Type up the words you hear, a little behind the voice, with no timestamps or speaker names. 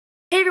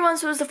Hey everyone,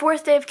 so it was the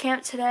fourth day of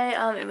camp today.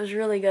 It was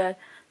really good.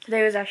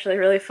 Today was actually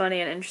really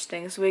funny and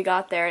interesting. So we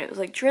got there and it was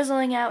like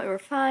drizzling out, we were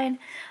fine.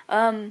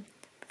 We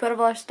put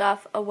all our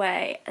stuff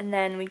away and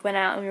then we went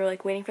out and we were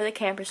like waiting for the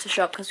campers to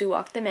show up because we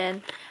walked them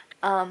in.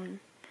 And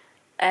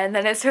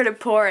then it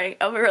started pouring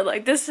and we were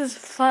like, this is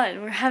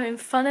fun. We're having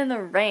fun in the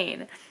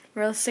rain.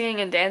 We were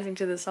singing and dancing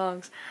to the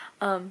songs.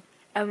 And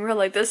we were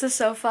like, this is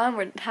so fun.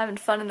 We're having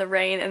fun in the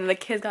rain. And the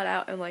kids got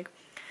out and like,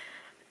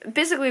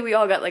 basically we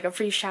all got like a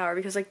free shower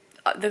because like,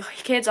 the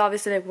kids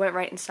obviously they went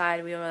right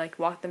inside. We were like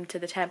walked them to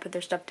the tent, put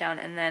their stuff down,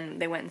 and then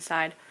they went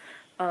inside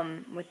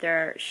with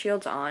their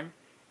shields on.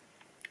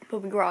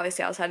 But we were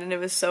obviously outside and it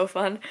was so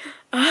fun.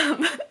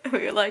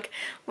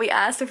 We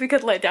asked if we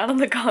could lay down on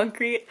the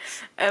concrete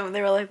and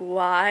they were like,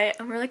 why?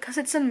 And we were like, cause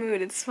it's a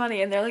mood, it's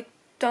funny. And they're like,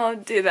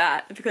 don't do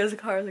that because the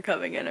cars are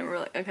coming in. And we're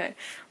like, okay,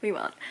 we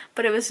won't.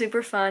 But it was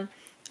super fun.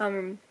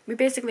 We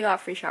basically got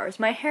free showers.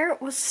 My hair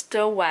was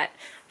still wet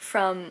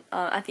from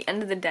at the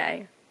end of the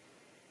day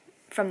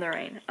from the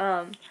rain.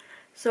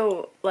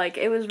 So like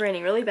it was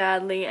raining really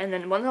badly, and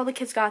then once all the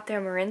kids got there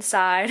and we were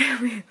inside,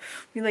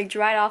 we like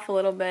dried off a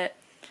little bit.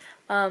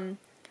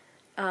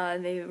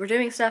 They were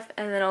doing stuff,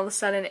 and then all of a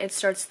sudden it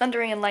starts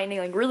thundering and lightning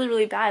like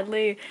really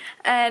badly,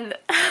 and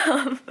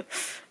and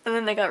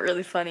then they got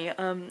really funny.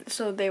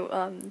 So they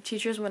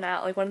teachers went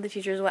out, like one of the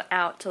teachers went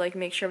out to like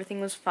make sure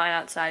everything was fine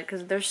outside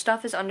because their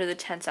stuff is under the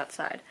tents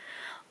outside,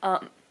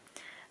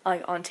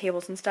 like on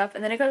tables and stuff.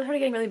 And then it started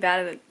getting really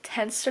bad, and the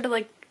tents started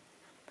like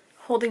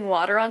holding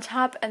water on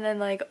top, and then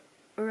like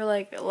we were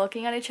like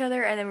looking at each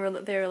other, and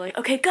then they were like,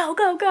 okay,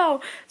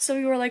 go. So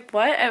we were like,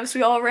 what? And so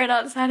we all ran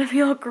outside and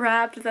we all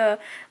grabbed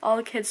all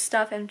the kids'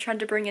 stuff and tried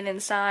to bring it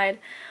inside.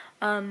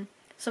 Some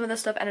of the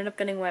stuff ended up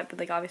getting wet, but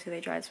like obviously they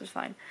dried, so it was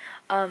fine.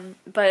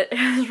 But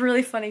it was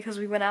really funny because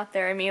we went out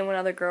there and me and one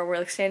other girl were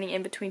like standing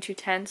in between two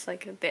tents,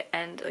 like at the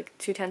end, like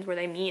two tents where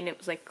they meet, and it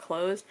was like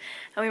closed,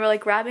 and we were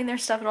like grabbing their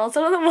stuff, and all of a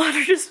sudden the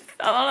water just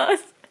fell on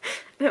us.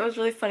 And it was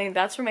really funny.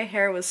 That's where my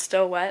hair was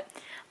still wet.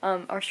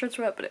 Our shirts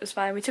were up, but it was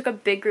fine. We took a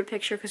big group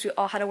picture because we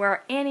all had to wear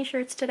our Annie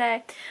shirts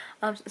today,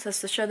 since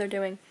that's the show they're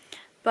doing.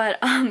 But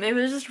it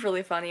was just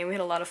really funny, and we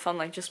had a lot of fun,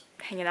 like just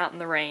hanging out in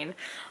the rain.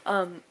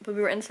 But we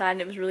were inside,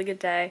 and it was a really good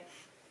day.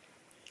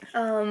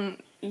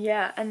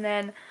 Yeah, and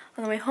then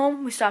on the way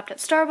home, we stopped at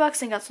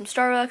Starbucks and got some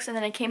Starbucks, and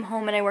then I came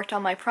home and I worked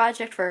on my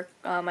project for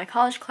my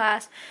college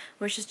class,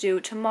 which is due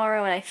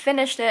tomorrow, and I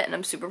finished it, and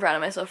I'm super proud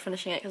of myself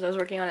finishing it because I was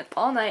working on it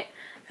all night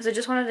because I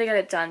just wanted to get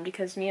it done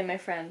because me and my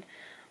friend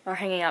are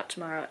hanging out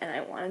tomorrow, and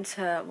I wanted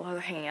to, well,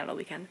 they're hanging out all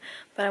weekend,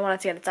 but I wanted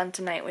to get it done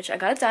tonight, which I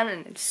got it done,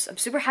 and I'm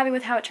super happy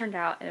with how it turned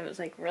out, and it was,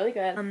 like, really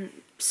good.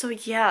 So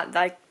yeah,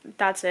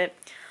 that's it.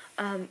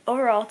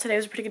 Overall, today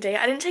was a pretty good day.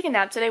 I didn't take a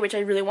nap today, which I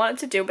really wanted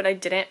to do, but I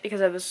didn't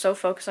because I was so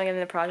focused on getting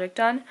the project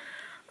done.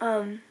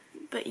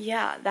 But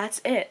yeah,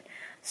 that's it.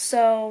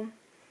 So,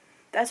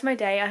 that's my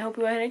day. I hope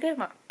you had a good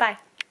one. Bye.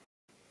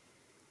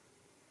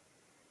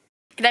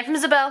 Good night from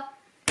Isabel.